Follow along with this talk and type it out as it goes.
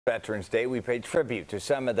Veterans Day, we pay tribute to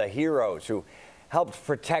some of the heroes who helped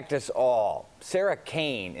protect us all. Sarah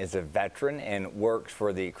Cain is a veteran and works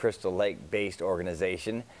for the Crystal Lake-based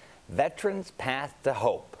organization, Veterans Path to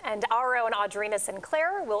Hope. And our own Audrina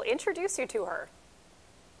Sinclair will introduce you to her.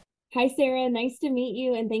 Hi, Sarah. Nice to meet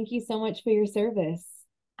you, and thank you so much for your service.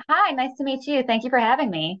 Hi, nice to meet you. Thank you for having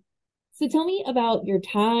me. So tell me about your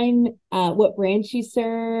time, what branch you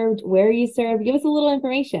served, where you served. Give us a little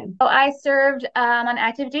information. So I served on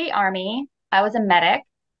active duty Army. I was a medic.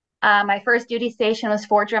 My first duty station was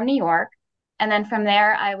Fort Drum, New York. And then from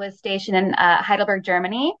there, I was stationed in Heidelberg,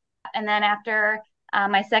 Germany. And then after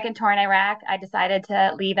my second tour in Iraq, I decided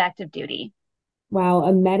to leave active duty. Wow,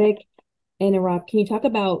 a medic in Iraq. Can you talk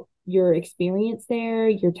about your experience there,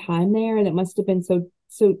 your time there? And it must have been so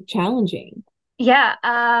challenging. Yeah,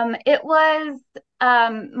 it was,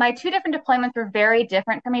 my two different deployments were very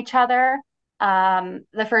different from each other.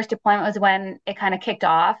 The first deployment was when it kind of kicked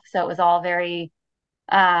off. So it was all very,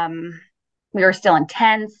 we were still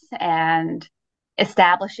intense and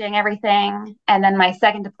establishing everything. And then my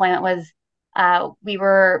second deployment was, we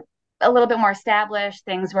were a little bit more established.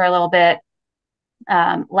 Things were a little bit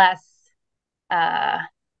less,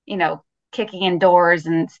 kicking in doors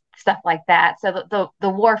and stuff like that. So the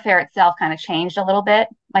warfare itself kind of changed a little bit,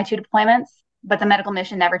 my two deployments, but the medical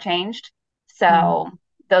mission never changed. So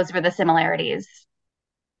those were the similarities.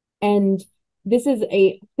 And this is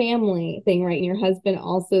a family thing, right? And your husband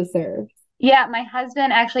also served. Yeah, my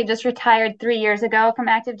husband actually just retired 3 years ago from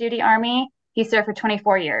active duty Army. He served for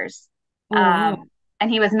 24 years. Oh, wow. And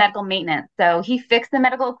he was medical maintenance. So he fixed the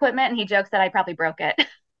medical equipment and he jokes that I probably broke it.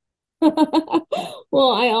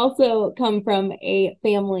 Well, I also come from a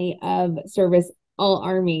family of service, all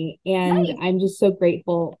Army, and Nice. I'm just so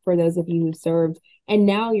grateful for those of you who served. And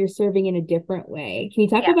now you're serving in a different way. Can you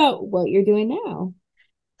talk Yeah. about what you're doing now?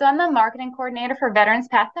 So I'm the marketing coordinator for Veterans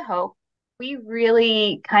Path to Hope. We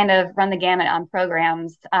really kind of run the gamut on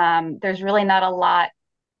programs. There's really not a lot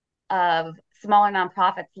of smaller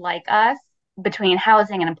nonprofits like us between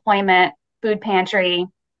housing and employment, food pantry.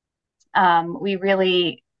 We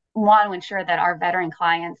really want to ensure that our veteran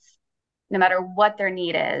clients, no matter what their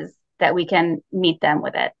need is, that we can meet them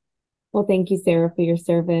with it. Well, thank you, Sarah, for your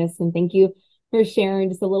service. And thank you for sharing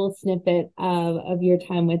just a little snippet of your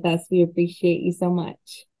time with us. We appreciate you so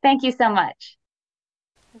much. Thank you so much.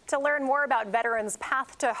 To learn more about Veterans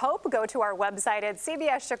Path to Hope, go to our website at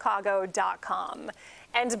cbschicago.com.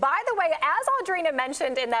 And by the way, as Audrina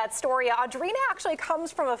mentioned in that story, Audrina actually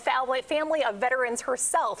comes from a family of veterans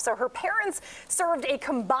herself. So her parents served a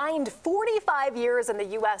combined 45 years in the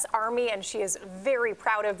U.S. Army, and she is very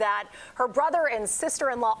proud of that. Her brother and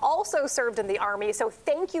sister-in-law also served in the Army. So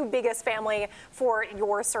thank you, Biggest Family, for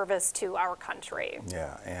your service to our country.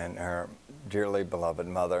 Yeah, and her dearly beloved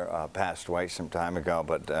mother passed away some time ago,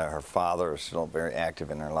 but her father is still very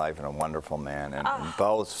active in her life and a wonderful man, and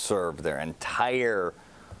both served their entire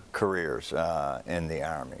careers in the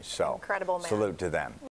Army. So incredible man. Salute to them.